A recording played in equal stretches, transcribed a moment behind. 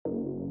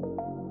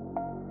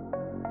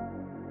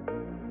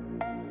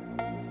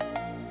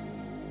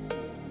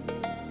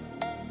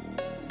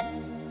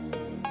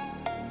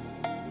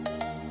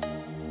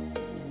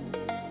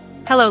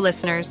Hello,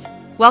 listeners.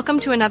 Welcome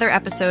to another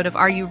episode of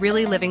Are You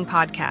Really Living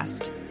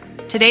podcast.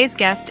 Today's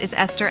guest is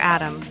Esther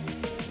Adam.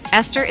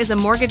 Esther is a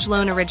mortgage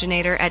loan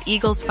originator at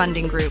Eagles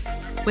Funding Group,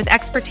 with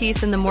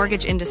expertise in the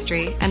mortgage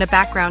industry and a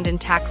background in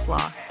tax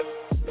law.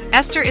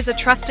 Esther is a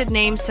trusted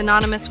name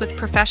synonymous with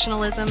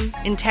professionalism,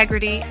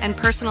 integrity, and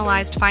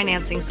personalized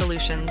financing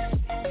solutions.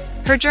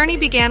 Her journey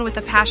began with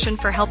a passion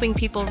for helping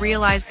people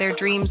realize their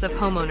dreams of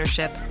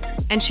homeownership,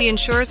 and she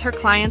ensures her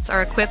clients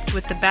are equipped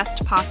with the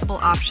best possible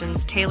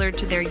options tailored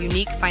to their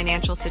unique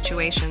financial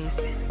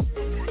situations.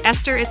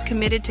 Esther is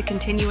committed to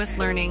continuous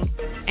learning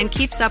and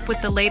keeps up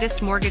with the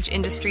latest mortgage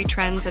industry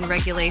trends and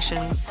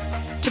regulations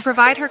to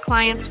provide her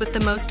clients with the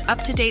most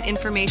up-to-date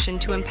information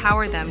to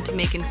empower them to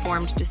make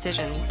informed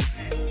decisions.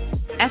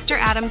 Esther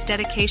Adams'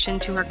 dedication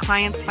to her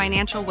clients'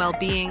 financial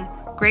well-being,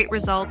 great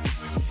results,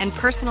 and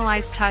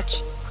personalized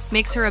touch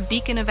makes her a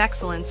beacon of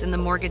excellence in the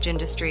mortgage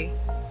industry.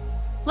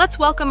 Let's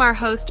welcome our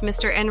host,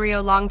 Mr.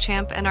 Enrio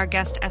Longchamp, and our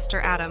guest, Esther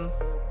Adam.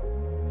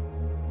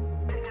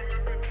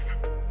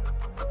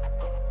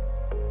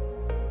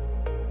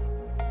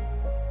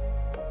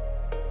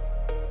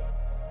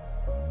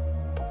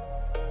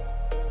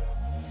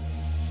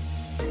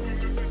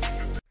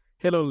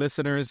 Hello,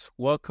 listeners.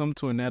 Welcome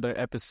to another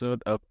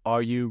episode of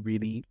Are You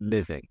Really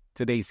Living?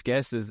 Today's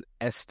guest is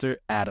Esther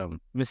Adam.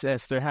 Miss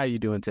Esther, how are you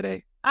doing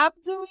today? I'm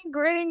doing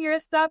great in your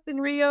stuff in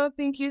Rio.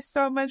 Thank you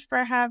so much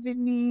for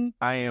having me.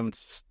 I am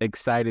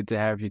excited to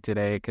have you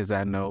today because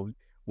I know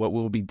what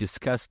we'll be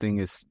discussing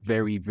is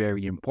very,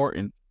 very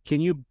important.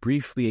 Can you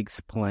briefly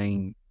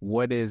explain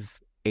what is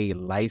a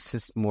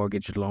licensed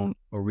mortgage loan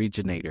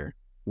originator?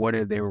 What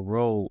are their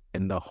role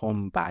in the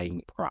home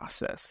buying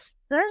process?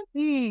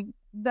 Certainly.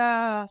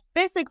 The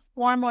basic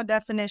formal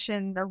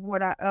definition of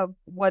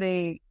what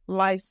a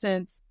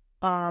licensed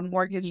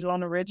mortgage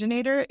loan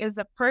originator is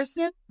a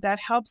person that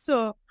helps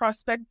a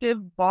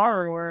prospective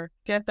borrower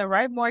get the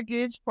right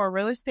mortgage for a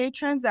real estate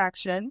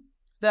transaction.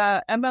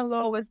 The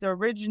MLO is the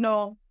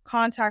original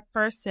contact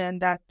person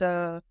that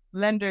the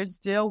lenders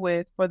deal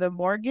with for the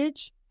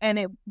mortgage,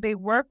 and they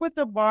work with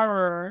the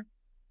borrower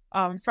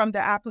from the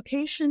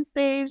application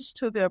stage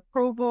to the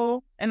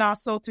approval and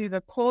also through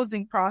the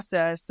closing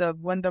process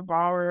of when the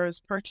borrower is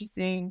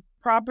purchasing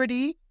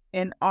property.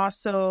 And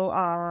also,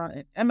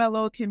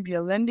 MLO can be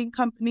a lending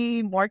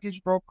company,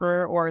 mortgage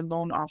broker, or a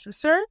loan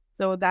officer.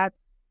 So that's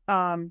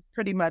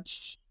pretty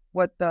much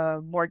what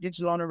the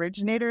mortgage loan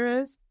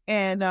originator is.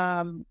 And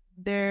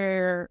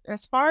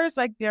as far as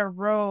like their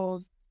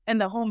roles in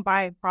the home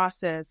buying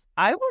process,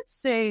 I would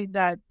say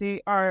that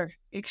they are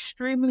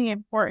extremely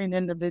important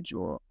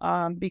individual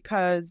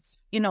because,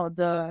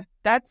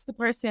 that's the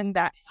person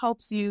that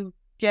helps you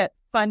get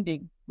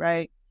funding,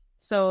 right?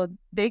 So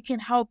they can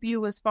help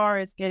you as far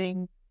as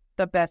getting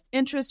the best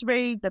interest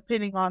rate,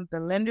 depending on the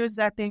lenders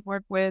that they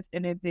work with,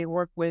 and if they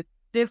work with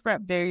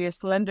different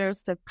various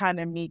lenders to kind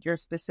of meet your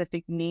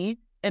specific need.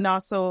 And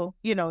also,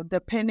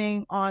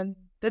 depending on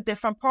the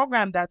different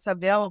program that's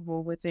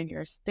available within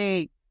your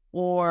state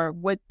or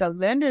with the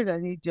lender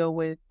that they deal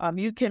with,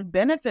 you can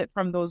benefit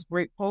from those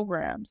great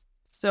programs.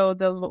 So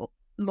the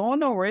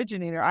loan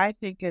originator, I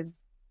think, is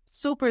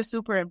super,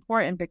 super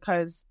important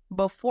because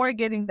before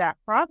getting that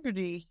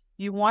property,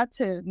 you want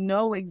to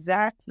know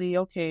exactly,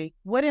 okay,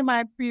 what am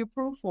I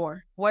pre-approved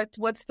for?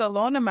 What's the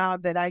loan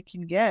amount that I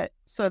can get?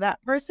 So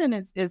that person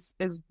is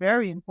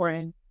very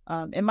important.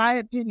 In my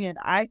opinion,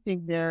 I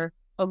think they're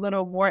a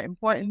little more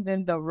important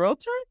than the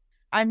realtors.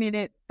 I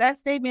mean, that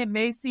statement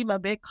may seem a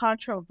bit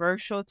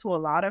controversial to a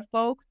lot of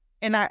folks,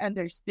 and I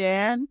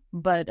understand,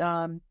 but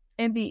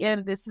in the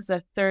end, this is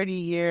a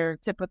 30-year,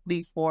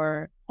 typically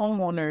for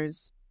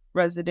homeowners,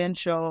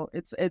 residential,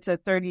 it's a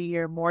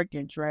 30-year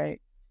mortgage,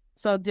 right?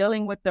 So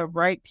dealing with the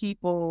right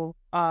people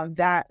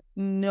that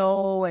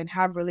know and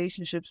have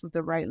relationships with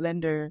the right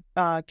lender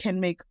can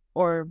make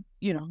or,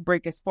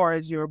 break as far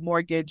as your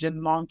mortgage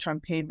and long-term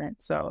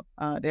payment. So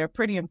they're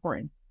pretty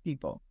important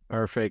people.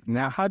 Perfect.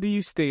 Now, how do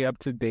you stay up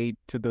to date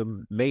to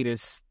the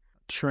latest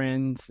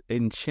trends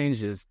and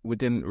changes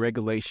within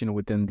regulation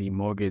within the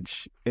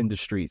mortgage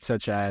industry,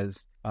 such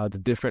as the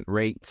different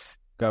rates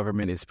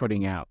government is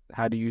putting out?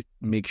 How do you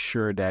make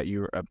sure that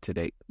you're up to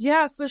date?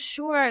 Yeah, for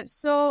sure.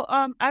 So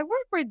I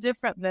work with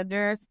different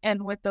lenders,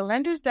 and with the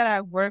lenders that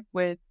I work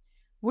with,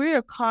 we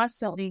are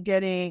constantly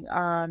getting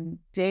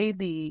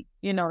daily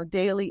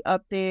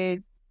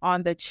updates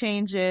on the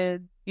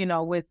changes,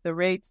 with the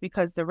rates,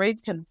 because the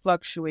rates can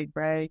fluctuate,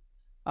 right?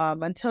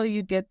 Until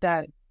you get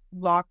that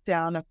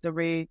lockdown of the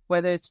rate,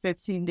 whether it's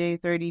 15-day,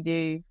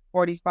 30-day,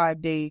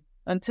 45-day,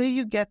 until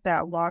you get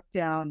that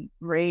lockdown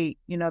rate,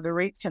 the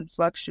rates can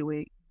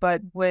fluctuate.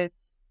 But with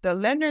the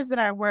lenders that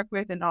I work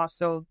with and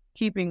also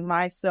keeping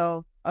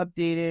myself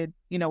updated,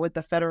 with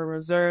the Federal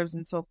Reserves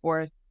and so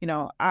forth,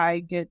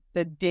 I get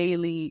the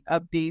daily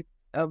updates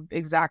of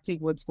exactly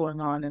what's going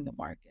on in the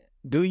market.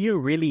 Do you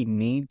really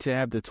need to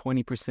have the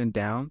 20%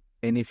 down?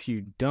 And if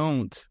you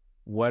don't,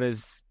 what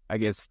is, I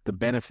guess, the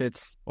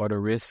benefits or the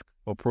risk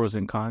or pros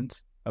and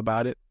cons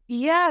about it?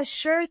 Yeah,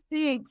 sure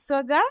thing.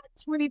 So that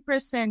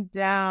 20%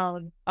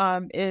 down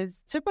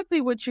is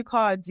typically what you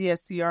call a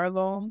DSCR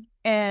loan.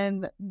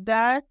 And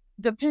that,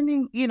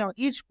 depending,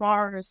 each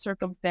borrower's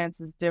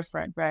circumstance is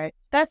different, right?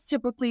 That's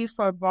typically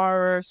for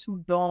borrowers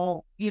who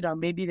don't,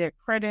 maybe their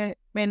credit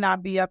may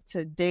not be up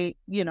to date,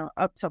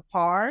 up to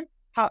par.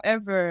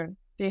 However,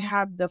 they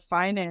have the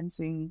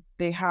financing,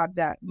 they have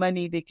that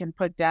money they can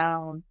put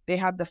down, they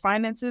have the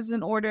finances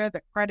in order,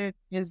 the credit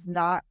is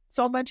not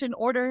so much in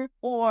order,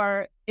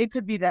 or it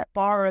could be that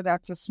borrower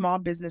that's a small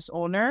business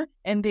owner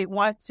and they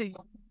want to use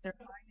their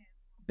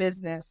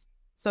business.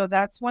 So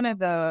that's one of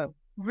the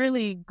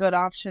really good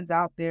options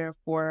out there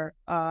for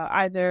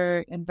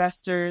either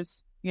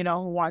investors, who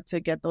want to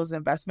get those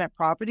investment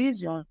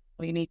properties. You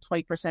only need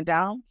 20%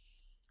 down.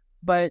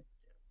 But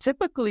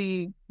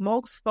typically,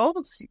 most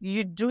folks,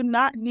 you do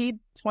not need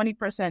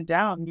 20%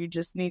 down. You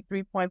just need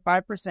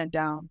 3.5%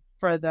 down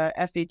for the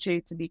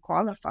FHA to be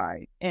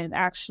qualified. And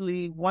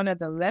actually, one of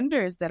the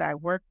lenders that I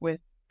work with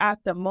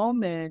at the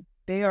moment,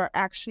 they are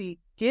actually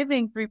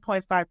giving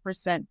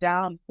 3.5%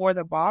 down for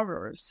the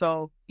borrowers.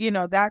 So,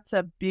 that's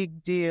a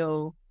big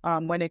deal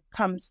when it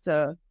comes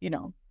to,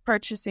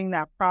 purchasing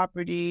that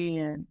property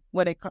and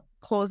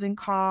closing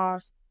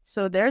costs.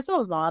 So there's a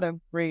lot of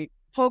great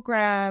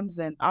programs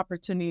and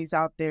opportunities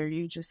out there.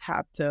 You just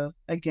have to,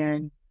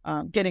 again,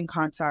 get in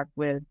contact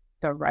with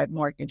the right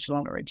mortgage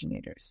loan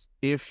originators.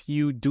 If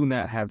you do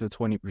not have the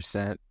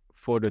 20%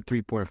 for the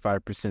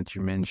 3.5%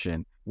 you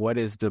mentioned, what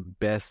is the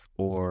best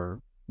or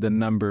the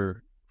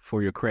number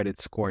for your credit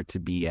score to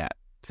be at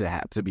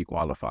to be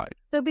qualified?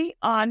 To be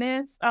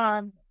honest,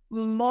 you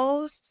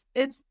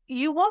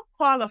won't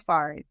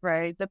qualify,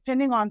 right?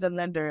 Depending on the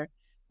lender.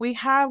 We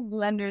have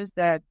lenders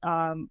that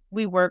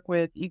we work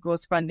with,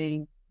 Eagles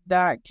Funding,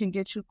 that can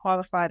get you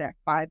qualified at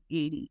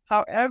 580.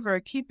 However,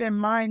 keep in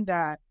mind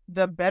that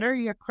the better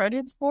your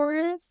credit score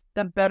is,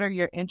 the better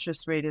your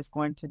interest rate is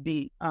going to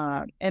be.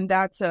 And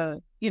that's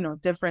a,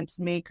 difference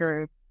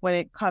maker when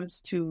it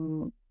comes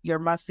to your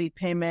monthly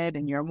payment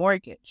and your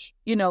mortgage.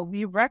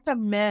 We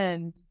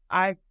recommend,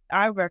 I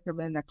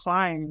recommend the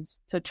clients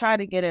to try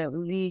to get at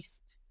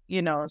least,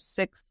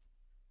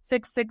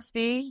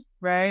 660,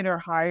 right, or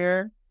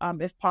higher.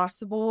 If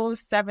possible,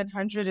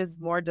 700 is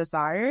more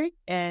desired,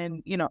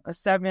 and a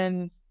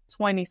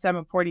 720,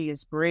 740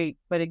 is great.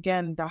 But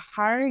again, the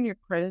higher your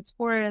credit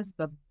score is,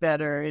 the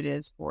better it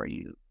is for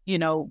you.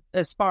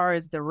 As far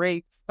as the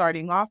rates,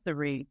 starting off the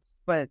rates,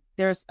 but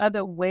there's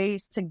other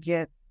ways to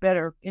get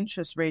better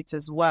interest rates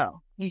as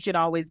well. You can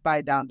always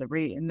buy down the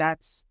rate, and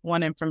that's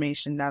one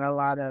information that a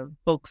lot of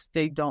folks,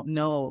 they don't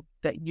know,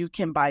 that you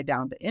can buy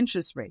down the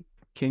interest rate.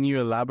 Can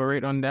you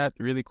elaborate on that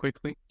really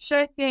quickly?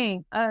 Sure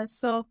thing.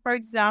 So, for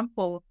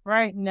example,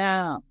 right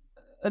now,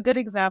 a good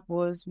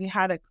example is we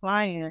had a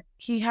client.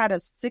 He had a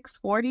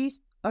 640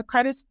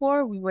 credit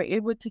score. We were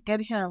able to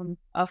get him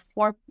a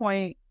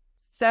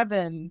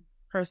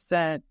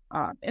 4.7%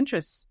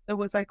 interest. It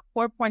was like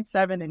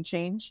 4.7 and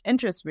change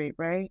interest rate,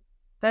 right?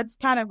 That's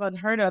kind of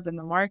unheard of in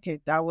the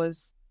market. That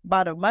was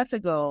about a month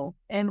ago.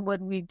 And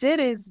what we did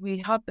is we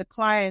helped the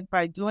client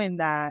by doing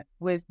that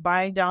with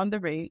buying down the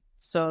rate.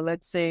 So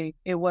let's say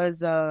it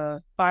was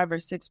 5 or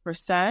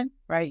 6%,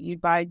 right? You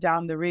buy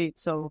down the rate.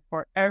 So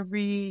for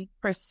every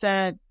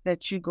percent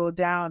that you go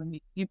down,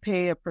 you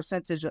pay a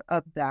percentage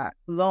of that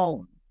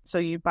loan. So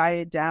you buy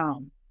it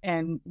down.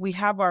 And we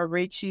have our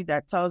rate sheet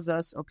that tells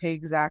us, okay,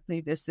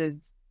 exactly, this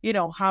is,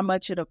 how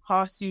much it'll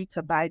cost you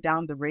to buy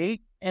down the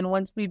rate. And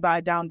once we buy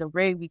down the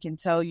rate, we can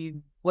tell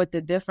you what the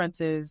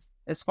difference is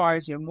as far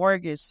as your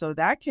mortgage. So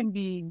that can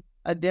be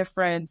a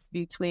difference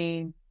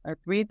between a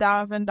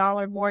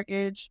 $3,000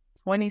 mortgage,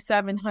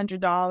 $2,700,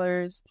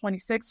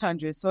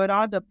 $2,600. So it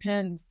all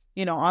depends,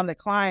 on the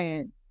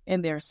client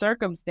and their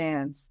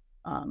circumstance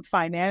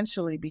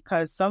financially,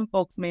 because some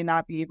folks may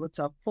not be able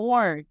to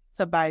afford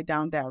to buy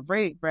down that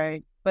rate,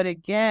 right? But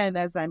again,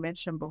 as I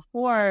mentioned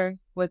before,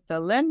 with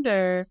the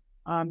lender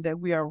that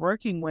we are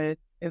working with,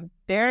 if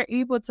they're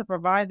able to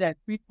provide that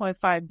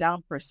 3.5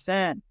 down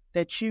percent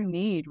that you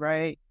need,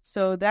 right?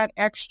 So that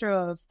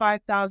extra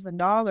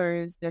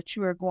 $5,000 that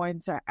you are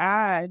going to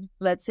add,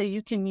 let's say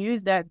you can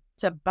use that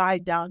to buy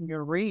down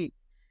your rate.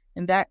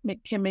 And that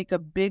can make a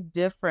big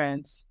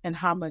difference in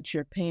how much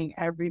you're paying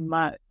every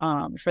month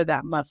for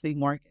that monthly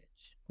mortgage.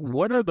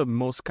 What are the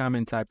most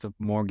common types of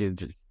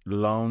mortgage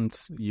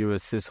loans you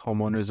assist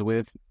homeowners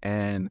with,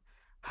 and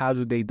how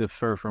do they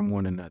differ from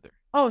one another?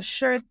 Oh,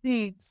 sure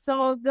thing.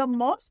 So the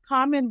most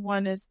common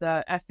one is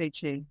the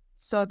FHA.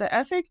 So the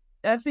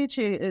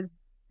FHA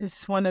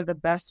is one of the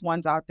best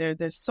ones out there.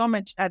 There's so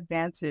much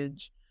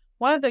advantage.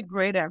 One of the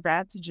great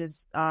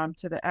advantages to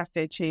the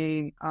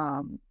FHA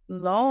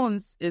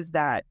loans is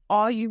that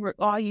all you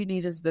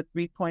need is the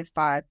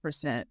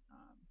 3.5%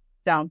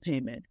 down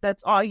payment.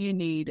 That's all you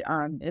need.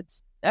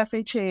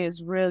 FHA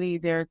is really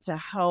there to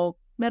help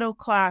middle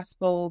class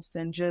folks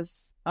and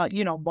just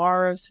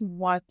borrowers who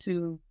want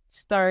to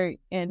start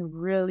and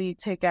really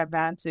take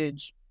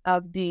advantage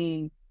of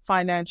the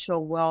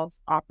financial wealth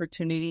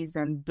opportunities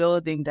and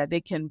building that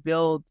they can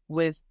build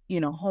with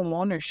home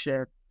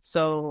ownership.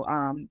 So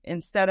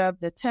instead of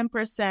the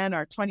 10%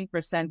 or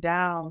 20%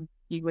 down,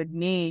 you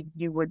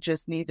would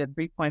just need a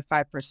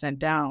 3.5%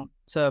 down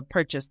to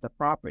purchase the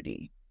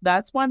property.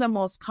 That's one of the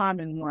most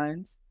common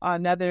ones.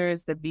 Another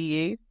is the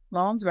VA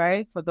loans,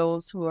 right? For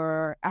those who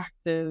are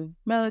active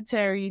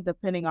military,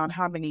 depending on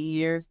how many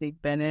years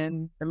they've been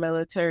in the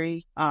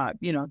military,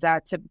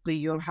 that typically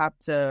you'll have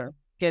to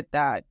get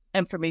that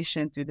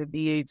information through the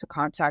VA to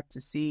contact to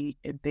see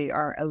if they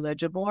are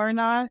eligible or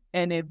not,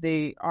 and if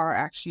they are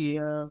actually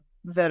a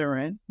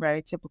veteran,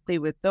 right? Typically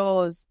with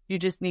those, you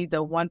just need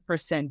the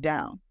 1%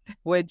 down,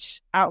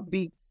 which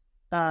outbeats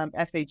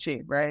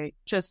FHA, right?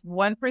 Just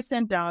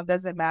 1% down,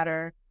 doesn't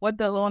matter what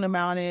the loan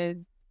amount is.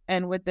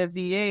 And with the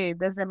VA, it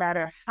doesn't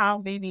matter how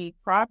many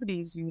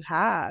properties you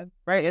have,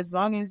 right? As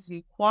long as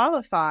you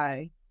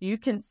qualify, you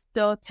can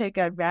still take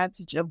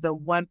advantage of the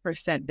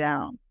 1%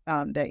 down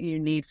that you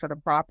need for the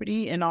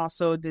property. And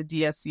also the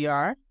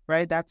DSCR,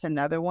 right? That's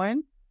another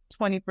one.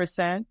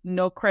 20%,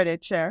 no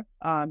credit check.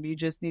 You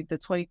just need the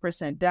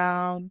 20%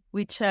 down.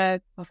 We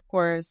check, of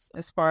course,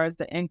 as far as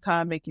the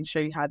income, making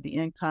sure you have the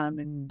income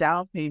and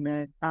down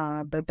payment.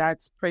 But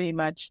that's pretty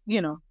much,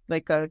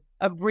 like a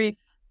brief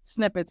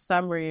snippet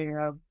summary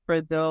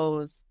for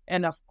those.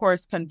 And of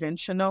course,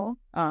 conventional.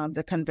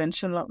 The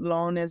conventional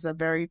loan is a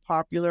very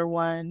popular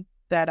one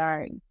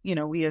that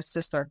we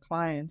assist our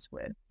clients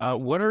with.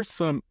 What are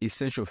some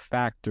essential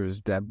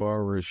factors that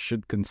borrowers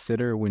should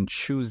consider when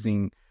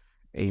choosing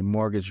a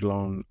mortgage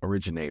loan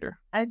originator?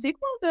 I think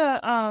one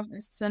of the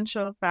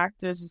essential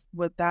factors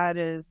with that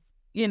is,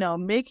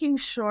 making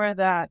sure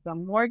that the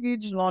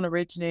mortgage loan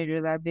originator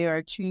that they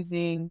are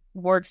choosing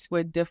works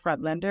with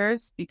different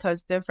lenders,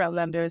 because different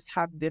lenders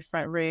have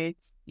different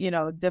rates.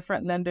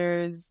 Different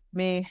lenders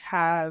may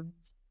have,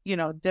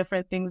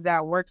 different things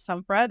that work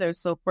some for others.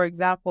 So for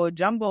example,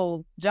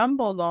 jumbo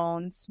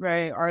loans,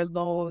 right, are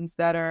loans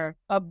that are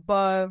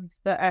above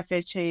the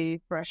FHA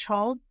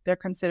threshold. They're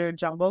considered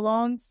jumbo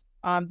loans.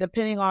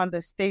 Depending on the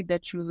state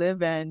that you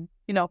live in,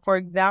 for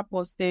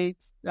example,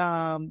 states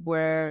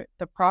where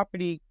the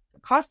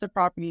cost of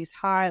property is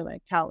high,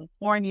 like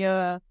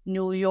California,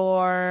 New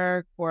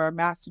York, or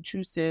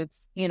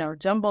Massachusetts,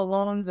 jumbo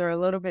loans are a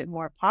little bit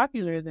more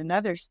popular than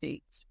other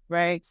states,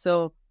 right?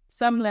 So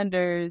some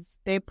lenders,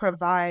 they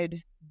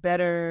provide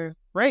better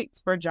rates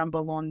for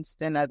jumbo loans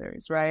than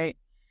others, right?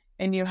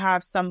 And you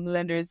have some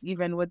lenders,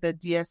 even with the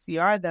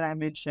DSCR that I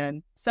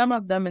mentioned, some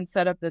of them,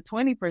 instead of the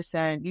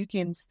 20%, you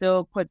can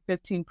still put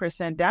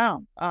 15%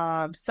 down.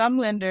 Some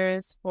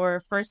lenders, for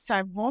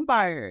first-time home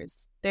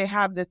buyers, they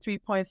have the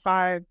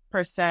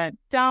 3.5%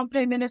 down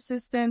payment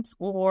assistance,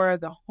 or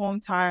the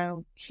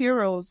Hometown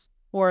Heroes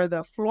for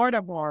the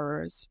Florida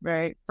borrowers,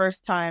 right?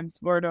 First-time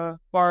Florida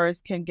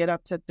borrowers can get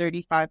up to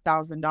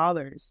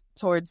 $35,000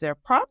 towards their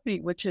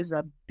property, which is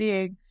a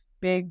big,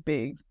 big,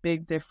 big,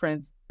 big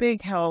difference,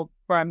 big help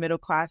for our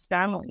middle-class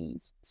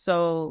families.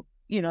 So,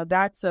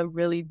 that's a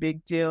really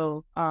big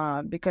deal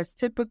because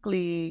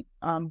typically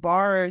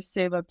borrowers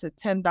save up to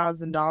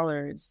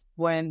 $10,000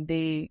 when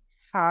they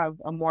have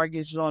a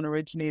mortgage loan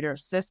originator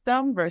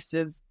system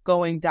versus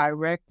going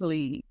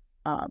directly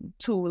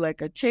to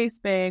like a Chase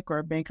Bank or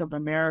a Bank of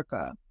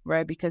America,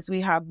 right? Because we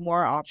have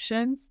more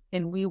options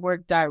and we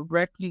work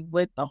directly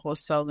with the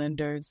wholesale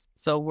lenders.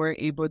 So we're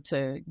able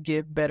to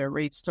give better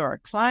rates to our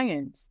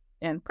clients.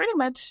 And pretty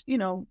much,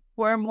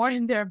 we're more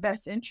in their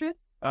best interest.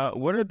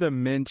 What are the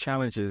main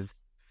challenges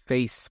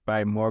faced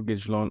by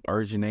mortgage loan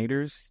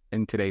originators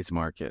in today's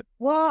market?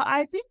 Well,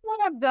 I think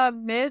one of the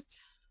myths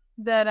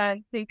that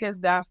I think is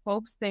that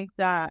folks think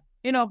that,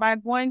 by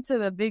going to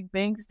the big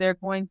banks, they're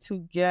going to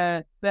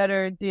get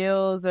better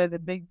deals, or the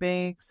big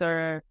banks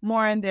are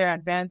more in their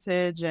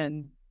advantage.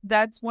 And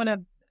that's one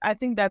of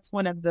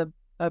the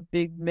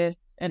big myth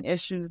and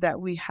issues that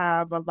we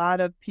have. A lot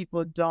of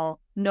people don't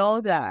know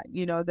that,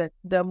 that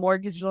the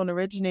mortgage loan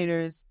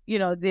originators,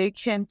 they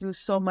can do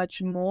so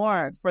much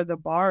more for the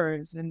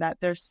borrowers, and that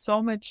there's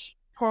so much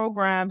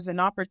programs and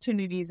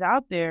opportunities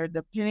out there.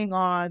 Depending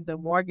on the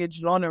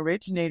mortgage loan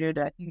originator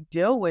that you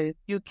deal with,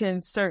 you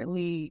can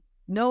certainly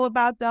know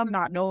about them,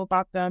 not know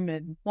about them,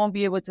 and won't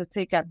be able to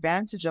take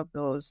advantage of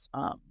those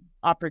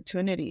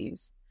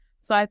opportunities.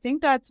 So I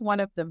think that's one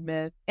of the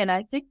myths. And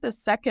I think the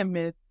second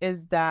myth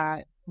is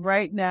that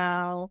right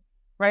now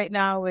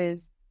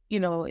is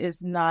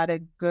not a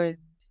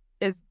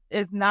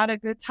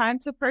good time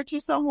to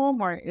purchase a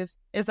home, or if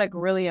it's like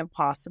really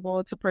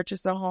impossible to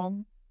purchase a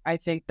home. I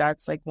think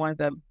that's like one of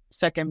the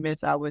second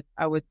myths I would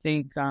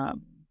think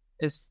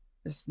is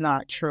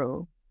not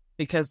true,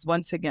 because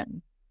once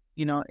again,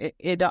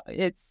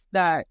 it's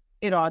that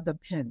it all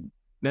depends.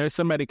 Now, if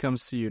somebody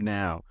comes to you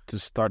now to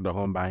start the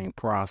home buying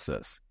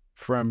process,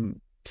 from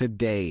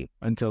today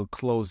until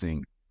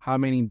closing, how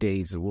many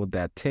days will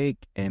that take,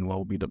 and what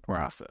will be the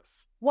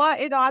process? Well,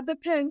 it all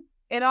depends.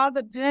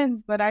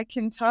 But I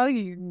can tell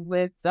you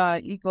with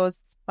Eagles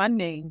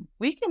funding,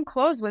 we can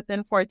close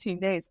within 14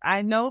 days.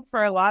 I know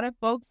for a lot of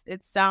folks,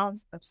 it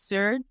sounds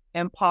absurd,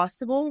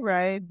 impossible,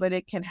 right? But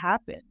it can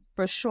happen.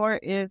 for sure,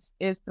 if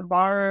the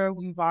borrower,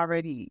 we've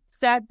already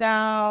sat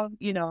down,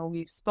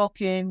 we've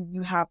spoken,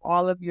 you have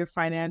all of your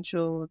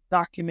financial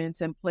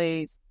documents in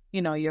place,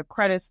 your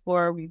credit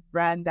score, we've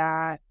ran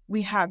that,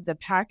 we have the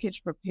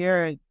package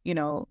prepared,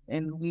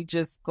 and we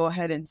just go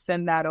ahead and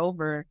send that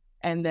over.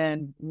 And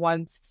then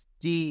once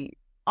the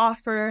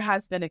offer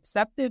has been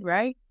accepted,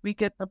 right, we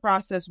get the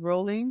process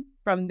rolling.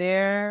 From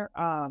there,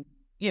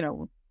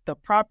 the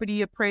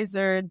property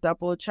appraiser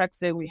double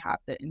checks it. We have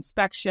the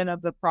inspection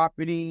of the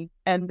property.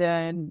 And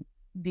then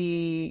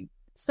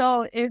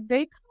so if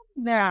they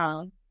come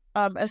down,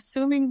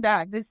 assuming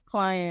that this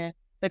client,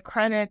 the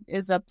credit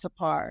is up to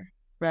par,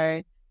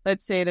 right?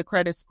 Let's say the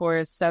credit score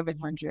is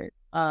 700.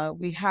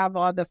 We have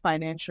all the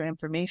financial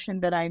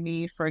information that I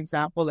need. For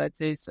example, let's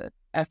say it's a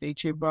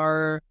FHA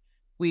borrower.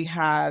 We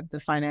have the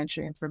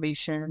financial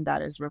information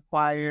that is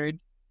required.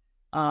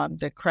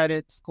 The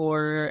credit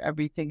score,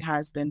 everything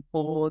has been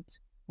pulled.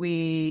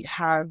 We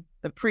have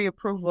the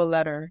pre-approval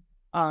letter.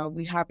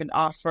 We have an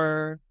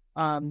offer.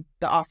 The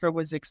offer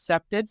was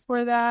accepted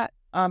for that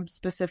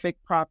specific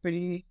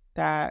property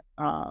that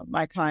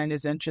my client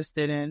is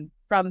interested in.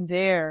 From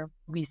there,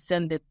 we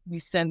send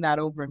that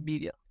over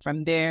immediately.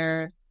 From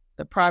there,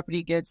 the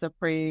property gets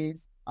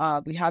appraised.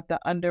 We have the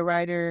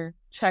underwriter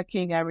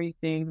checking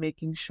everything,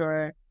 making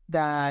sure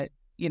that,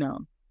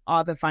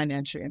 all the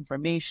financial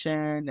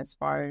information as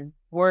far as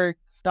work,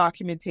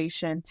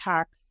 documentation,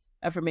 tax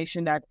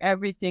information, that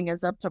everything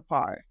is up to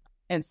par.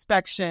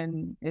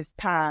 Inspection is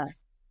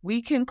passed.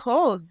 We can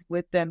close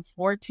within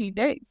 14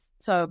 days.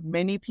 So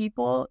many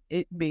people,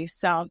 it may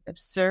sound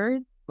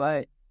absurd,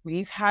 but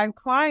we've had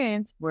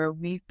clients where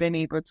we've been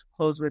able to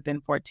close within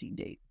 14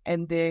 days.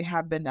 And there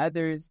have been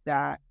others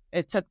that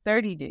it took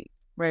 30 days,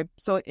 right?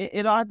 So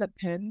it all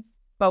depends.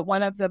 But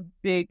one of the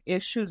big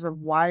issues of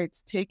why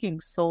it's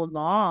taking so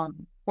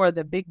long for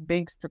the big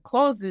banks to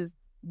close is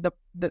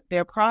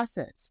their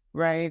process,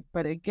 right?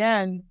 But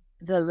again,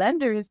 the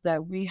lenders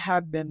that we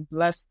have been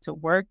blessed to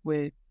work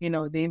with,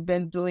 they've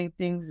been doing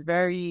things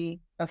very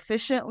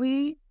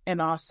efficiently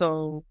and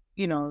also,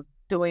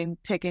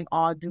 taking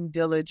all due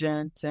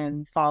diligence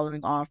and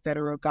following all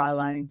federal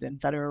guidelines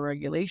and federal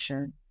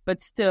regulation,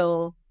 but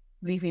still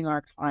leaving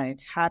our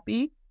clients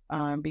happy,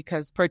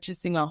 because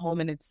purchasing a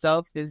home in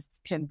itself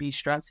can be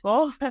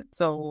stressful.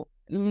 So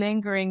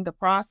lingering the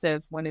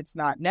process when it's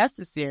not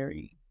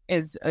necessary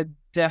is a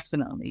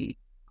definitely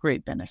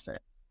great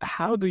benefit.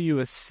 How do you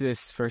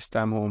assist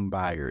first-time home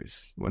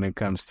buyers when it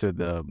comes to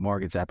the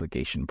mortgage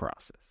application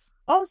process?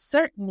 Oh,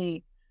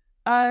 certainly.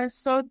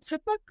 So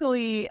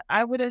typically,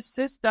 I would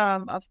assist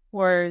them, of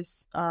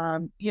course,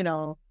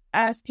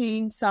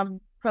 asking some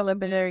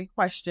preliminary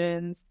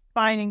questions,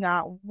 finding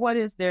out what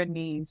is their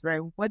needs, right?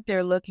 What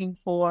they're looking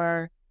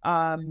for,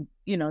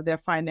 their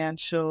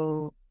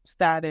financial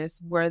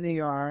status, where they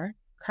are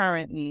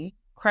currently.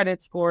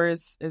 Credit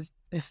scores is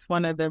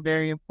one of the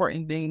very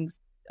important things.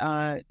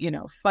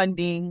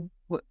 Funding,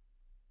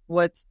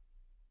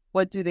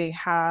 what do they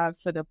have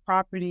for the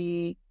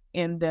property?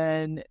 And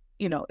then,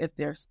 if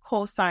there's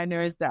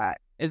co-signers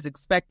that is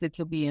expected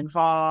to be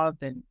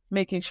involved, and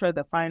making sure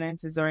the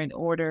finances are in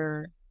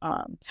order,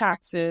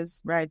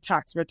 taxes, right?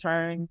 Tax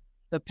return,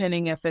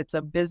 depending if it's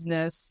a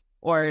business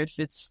or if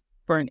it's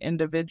for an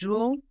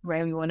individual,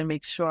 right? We want to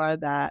make sure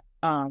that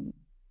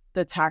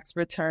the tax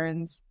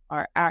returns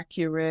are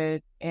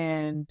accurate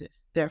and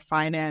their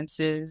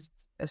finances,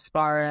 as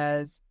far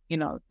as,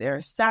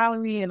 their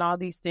salary and all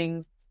these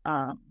things.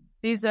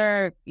 These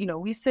are,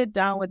 we sit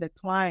down with the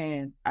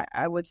client.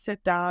 I would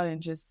sit down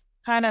and just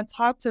kind of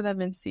talk to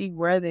them and see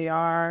where they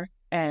are,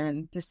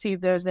 and to see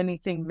if there's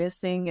anything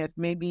missing, if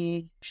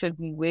maybe should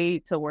we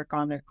wait to work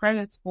on their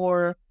credit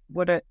score.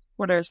 What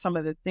are some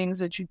of the things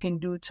that you can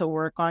do to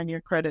work on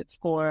your credit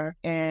score,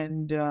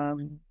 and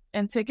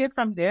take it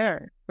from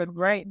there. But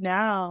right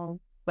now,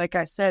 like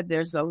I said,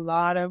 there's a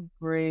lot of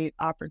great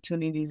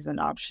opportunities and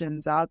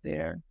options out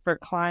there for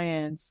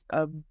clients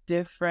of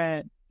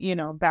different,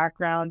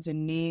 backgrounds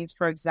and needs.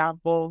 For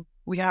example,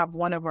 we have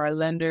one of our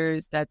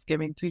lenders that's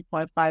giving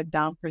 3.5%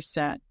 down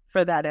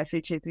for that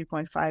FHA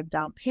 3.5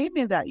 down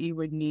payment that you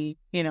would need.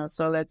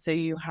 So let's say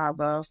you have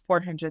a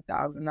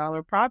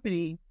 $400,000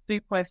 property,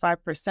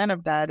 3.5%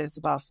 of that is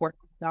about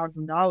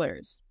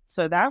 $14,000.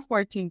 So that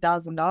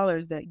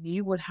 $14,000 that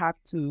you would have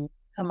to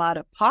come out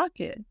of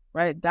pocket,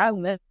 right? That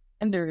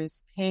lender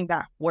is paying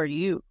that for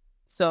you.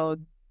 So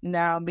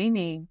now,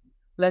 meaning,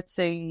 let's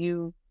say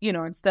you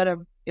instead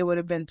of, it would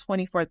have been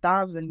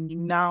 $24,000, you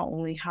now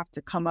only have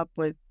to come up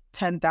with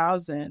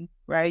 $10,000,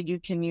 right? You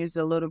can use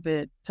a little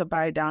bit to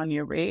buy down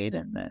your rate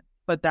and then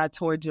put that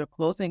towards your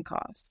closing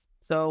costs.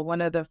 So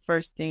one of the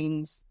first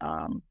things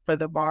for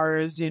the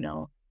borrowers,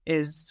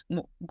 is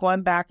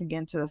going back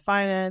again to the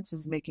finance,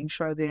 is making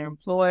sure they're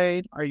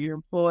employed. Are you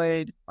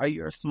employed? Are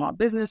you a small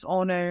business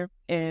owner?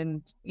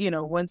 And,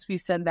 once we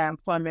send that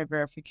employment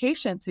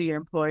verification to your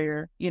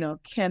employer,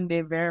 can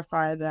they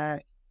verify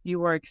that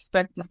you are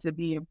expected to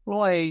be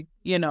employed,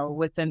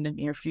 within the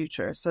near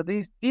future? So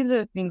these are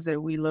the things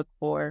that we look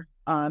for,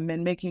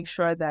 and making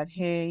sure that,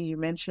 hey, you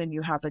mentioned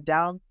you have a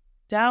down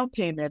down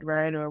payment,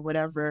 right? Or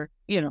whatever,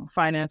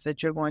 finance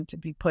that you're going to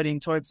be putting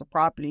towards the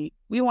property.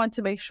 We want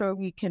to make sure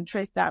we can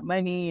trace that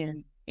money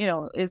and,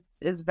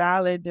 it's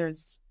valid.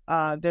 There's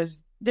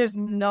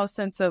no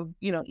sense of,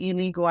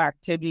 illegal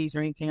activities or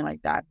anything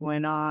like that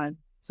going on.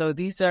 So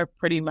these are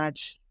pretty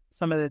much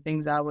some of the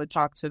things I would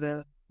talk to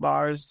the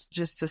borrowers,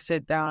 just to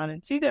sit down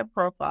and see their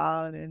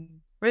profile and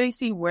really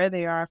see where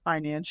they are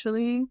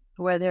financially,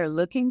 where they're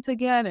looking to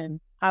get, and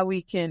how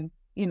we can,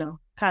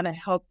 kind of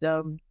help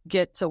them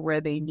get to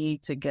where they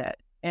need to get,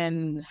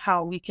 and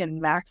how we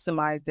can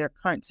maximize their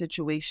current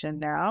situation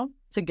now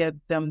to get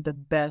them the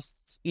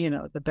best,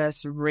 the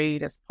best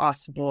rate as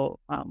possible,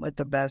 with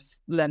the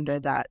best lender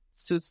that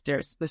suits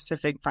their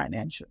specific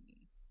financial need.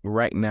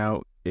 Right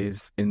now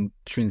is in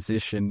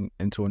transition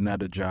into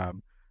another job.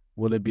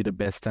 Will it be the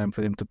best time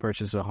for them to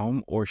purchase a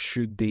home, or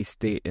should they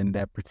stay in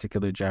that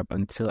particular job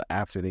until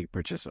after they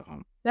purchase a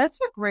home? That's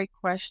a great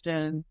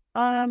question.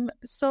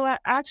 So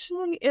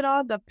actually, it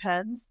all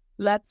depends.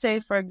 Let's say,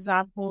 for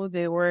example,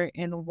 they were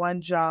in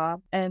one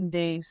job and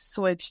they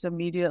switched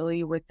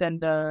immediately within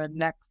the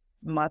next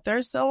month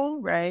or so,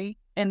 right?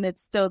 And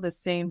it's still the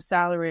same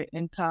salary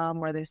income,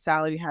 or the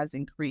salary has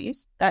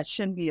increased. That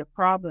shouldn't be a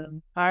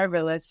problem.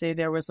 However, let's say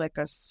there was like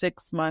a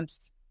 6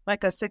 months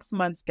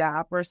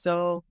gap or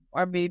so,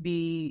 or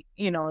maybe,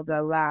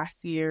 the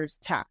last year's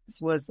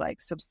tax was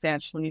like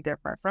substantially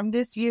different from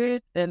this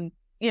year, then,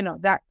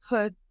 that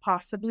could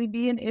possibly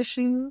be an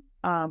issue.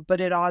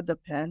 But it all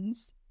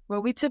depends.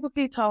 What we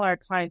typically tell our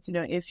clients,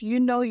 if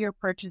you're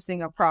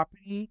purchasing a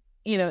property,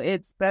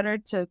 it's better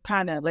to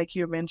kind of, like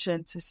you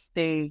mentioned, to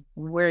stay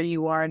where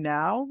you are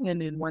now. And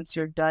then once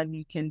you're done,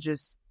 you can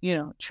just,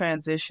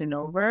 transition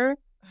over,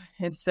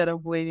 instead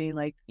of waiting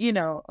like,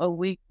 a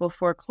week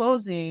before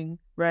closing,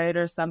 right?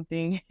 Or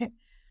something,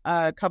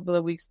 a couple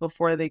of weeks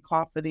before they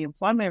call for the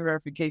employment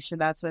verification.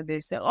 That's when they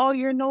say, oh,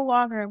 you're no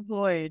longer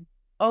employed.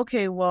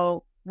 Okay,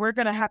 well, we're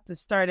going to have to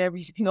start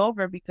everything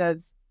over,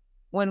 because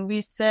when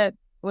we set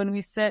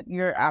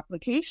your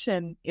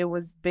application, it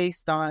was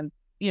based on,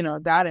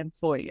 that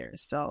employer.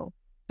 So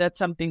that's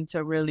something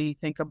to really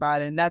think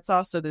about. And that's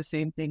also the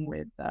same thing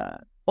with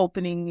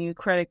opening new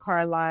credit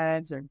card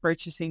lines or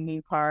purchasing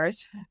new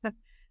cars.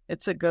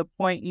 It's a good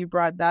point you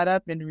brought that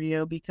up in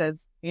Rio,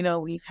 because,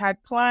 we've had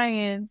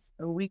clients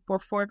a week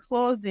before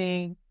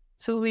closing,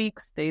 2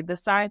 weeks, they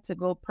decide to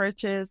go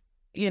purchase,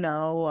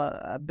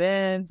 a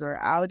Benz or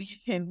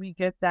Audi, and we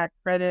get that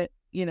credit,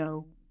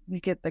 we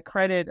get the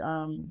credit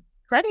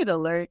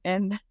alert,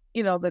 and,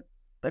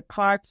 the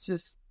clock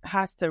just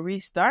has to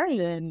restart,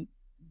 and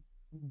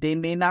they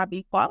may not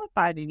be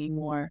qualified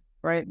anymore,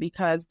 right?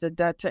 Because the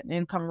debt to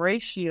income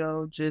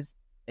ratio just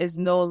is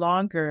no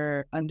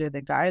longer under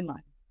the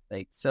guidelines.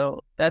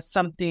 So that's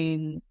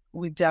something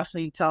we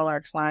definitely tell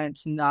our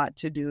clients not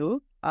to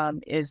do,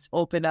 is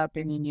open up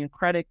any new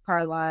credit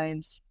card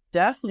lines.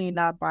 Definitely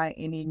not buy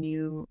any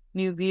new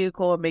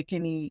vehicle or make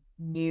any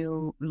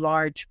new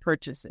large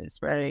purchases,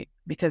 right?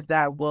 Because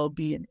that will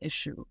be an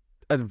issue.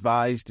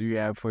 Advice do you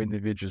have for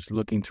individuals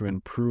looking to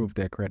improve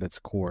their credit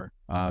score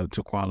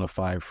to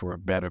qualify for a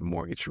better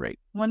mortgage rate?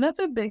 One of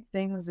the big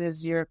things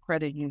is your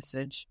credit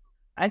usage.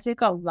 I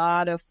think a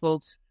lot of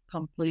folks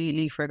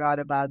completely forgot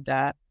about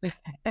that.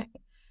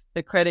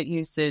 The credit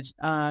usage.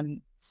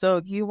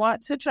 So you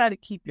want to try to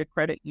keep your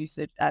credit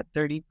usage at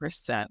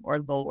 30% or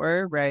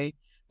lower, right?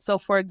 So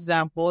for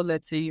example,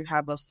 let's say you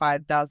have a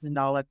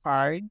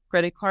 $5,000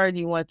 credit card,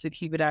 you want to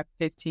keep it at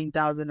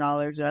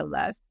 $15,000 or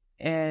less.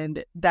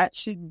 And that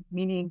should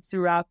meaning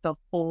throughout the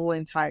whole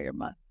entire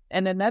month.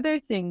 And another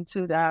thing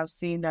too that I've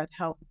seen that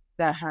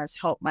has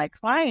helped my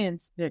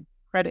clients, their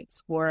credit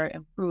score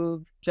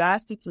improve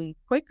drastically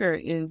quicker,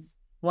 is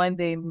when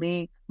they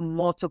make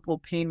multiple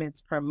payments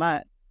per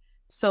month.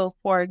 So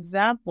for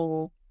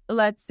example,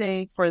 let's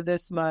say for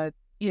this month,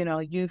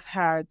 you've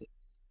had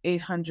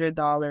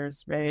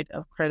 $800, right,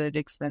 of credit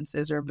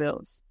expenses or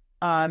bills.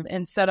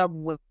 Instead of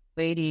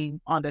waiting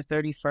on the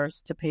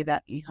 31st to pay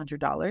that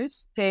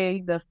 $800,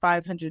 pay the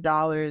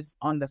 $500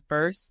 on the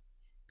 1st,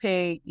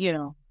 pay,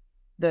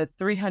 the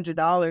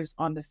 $300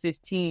 on the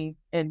 15th.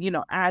 And,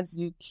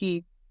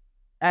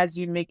 as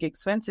you make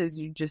expenses,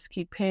 you just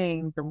keep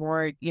paying the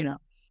more,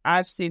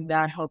 I've seen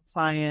that help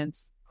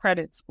clients'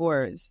 credit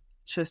scores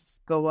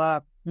just go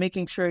up,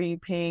 making sure you're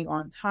paying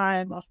on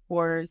time, of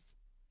course.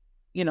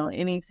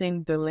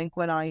 Anything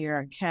delinquent on your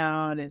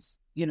account is,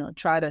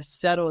 try to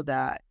settle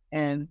that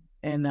and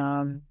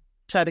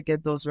try to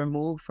get those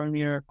removed from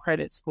your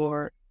credit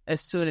score as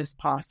soon as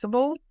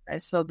possible.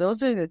 And so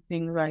those are the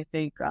things I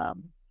think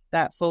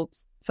that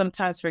folks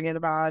sometimes forget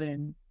about.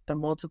 And the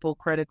multiple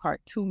credit card,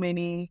 too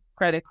many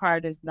credit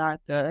card is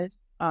not good.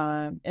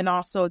 And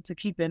also to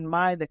keep in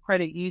mind, the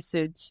credit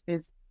usage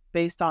is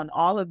based on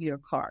all of your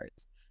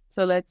cards.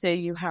 So let's say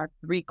you have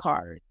 3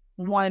 cards,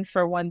 one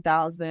for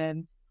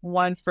 1,000,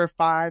 one for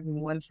 5,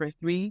 and one for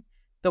 3.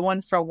 The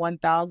one for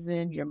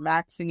 1,000, you're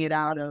maxing it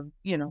out of,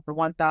 for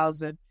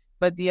 1,000,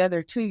 but the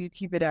other 2, you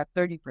keep it at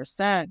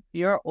 30%.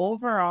 Your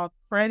overall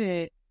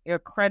credit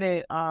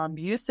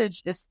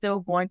usage is still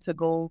going to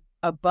go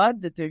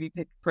above the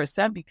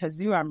 30%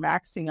 because you are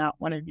maxing out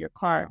one of your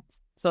cards.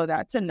 So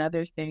that's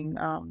another thing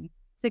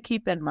to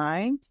keep in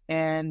mind.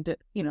 And,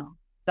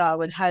 so I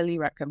would highly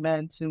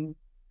recommend to,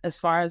 as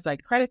far as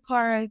like credit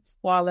cards,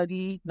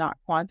 quality, not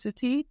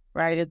quantity,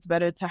 right? It's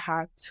better to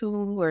have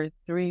 2 or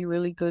 3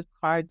 really good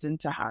cards than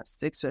to have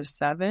 6 or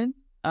 7.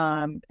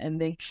 And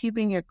then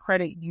keeping your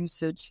credit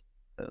usage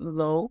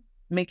low,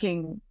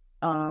 making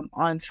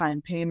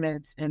on-time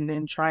payments, and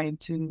then trying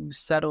to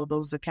settle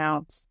those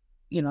accounts,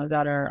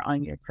 that are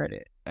on your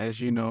credit.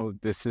 As you know,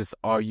 this is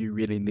Are You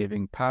Really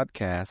Living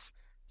podcast.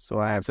 So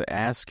I have to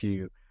ask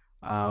you,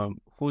 who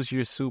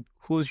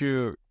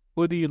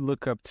do you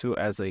look up to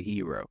as a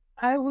hero?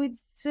 I would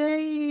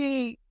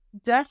say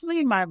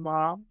definitely my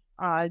mom.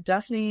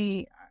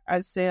 Definitely,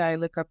 I'd say I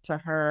look up to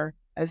her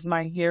as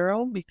my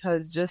hero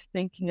because just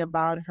thinking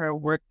about her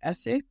work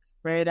ethic,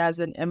 right? As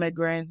an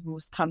immigrant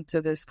who's come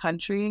to this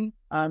country,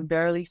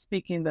 barely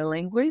speaking the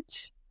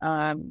language,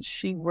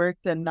 she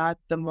worked in not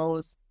the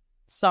most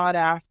sought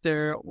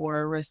after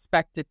or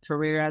respected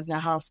career as a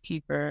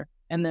housekeeper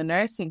in the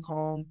nursing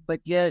home, but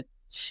yet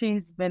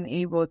she's been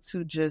able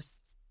to just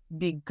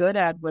be good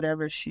at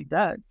whatever she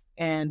does.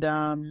 And,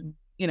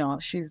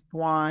 she's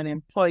won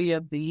Employee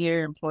of the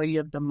Year, Employee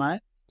of the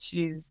Month.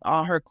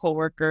 All her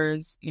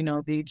coworkers,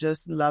 they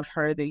just love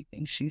her. They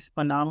think she's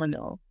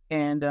phenomenal.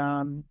 And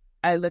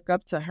I look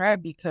up to her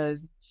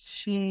because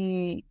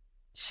she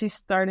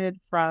started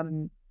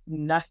from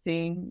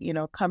nothing,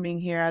 coming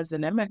here as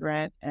an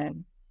immigrant,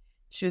 and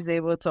she was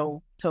able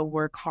to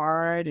work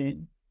hard,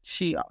 and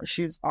she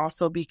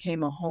also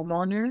became a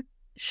homeowner.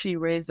 She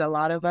raised a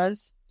lot of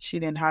us. She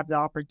didn't have the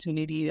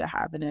opportunity to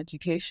have an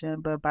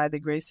education, but by the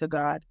grace of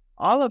God,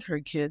 all of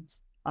her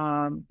kids,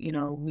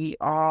 we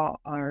all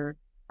are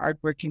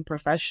hardworking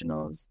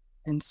professionals.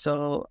 And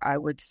so I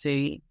would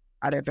say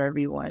out of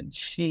everyone,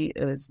 she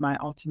is my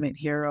ultimate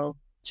hero,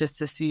 just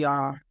to see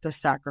the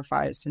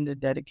sacrifice and the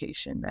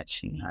dedication that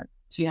she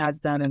has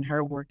done, and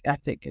her work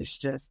ethic is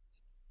just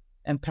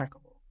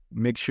impeccable.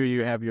 Make sure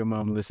you have your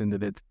mom listen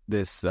to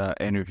this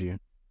interview.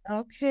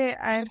 Okay,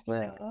 I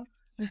will.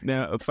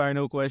 Now,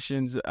 final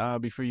questions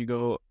before you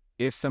go.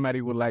 If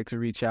somebody would like to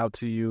reach out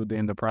to you, they're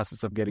in the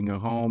process of getting a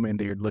home and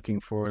they're looking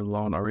for a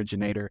loan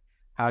originator,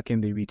 how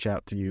can they reach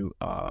out to you?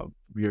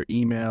 Your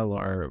email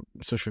or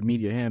social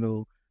media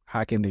handle,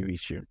 how can they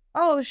reach you?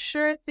 Oh,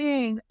 sure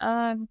thing.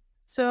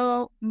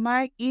 So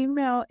my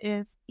email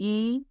is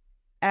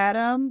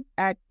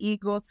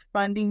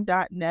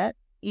eadam@eaglesfunding.net.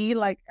 E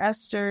like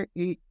Esther,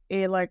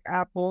 A like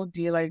Apple,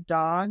 D like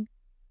dog,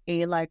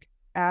 A like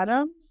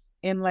Adam,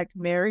 M like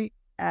Mary,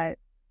 at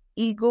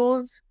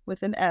Eagles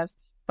with an S,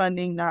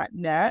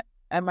 funding.net.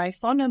 And my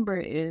phone number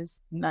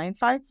is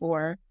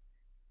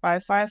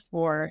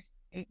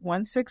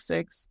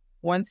 954-554-8166.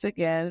 Once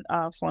again,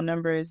 phone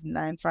number is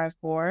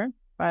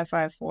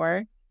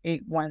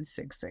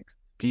 954-554-8166.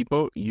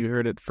 People, you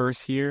heard it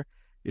first here.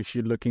 If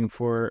you're looking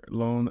for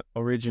loan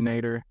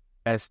originator,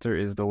 Esther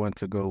is the one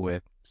to go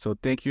with. So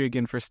thank you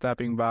again for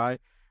stopping by.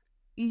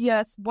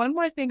 Yes, one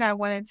more thing I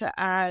wanted to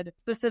add,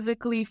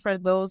 specifically for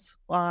those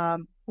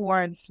who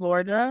are in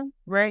Florida.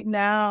 Right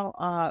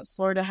now,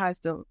 Florida has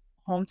the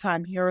Home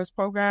Time Heroes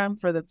program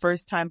for the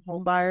first-time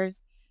home buyers.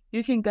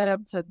 You can get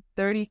up to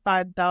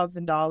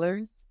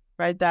 $35,000,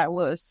 right? That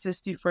will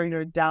assist you for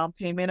your down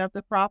payment of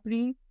the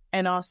property.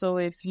 And also,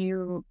 if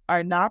you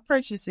are not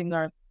purchasing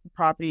our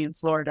property in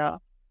Florida,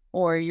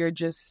 or you're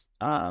just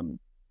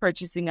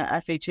purchasing an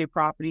FHA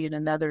property in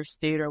another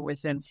state or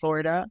within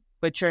Florida,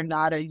 but you're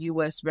not a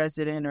U.S.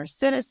 resident or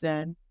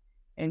citizen,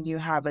 and you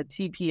have a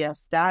TPS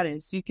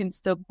status, you can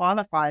still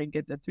qualify and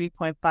get the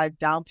 3.5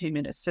 down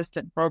payment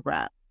assistance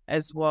program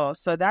as well.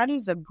 So that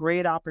is a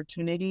great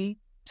opportunity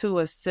to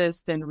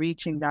assist in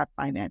reaching that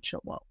financial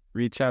wealth.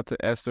 Reach out to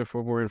Esther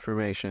for more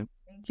information.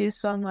 Thank you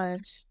so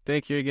much.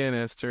 Thank you again,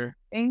 Esther.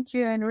 Thank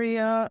you,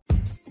 Enria.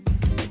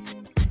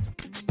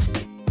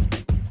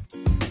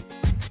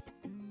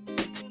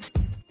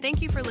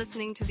 Thank you for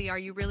listening to the Are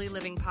You Really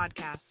Living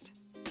podcast.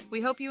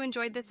 We hope you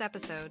enjoyed this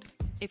episode.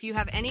 If you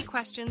have any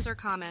questions or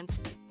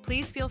comments,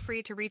 please feel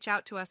free to reach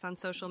out to us on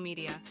social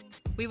media.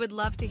 We would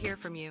love to hear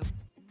from you.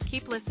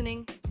 Keep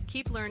listening,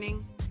 keep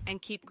learning,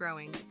 and keep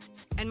growing.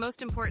 And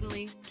most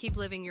importantly, keep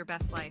living your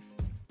best life.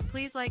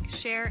 Please like,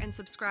 share, and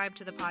subscribe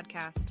to the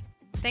podcast.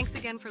 Thanks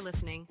again for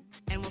listening,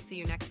 and we'll see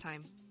you next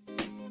time.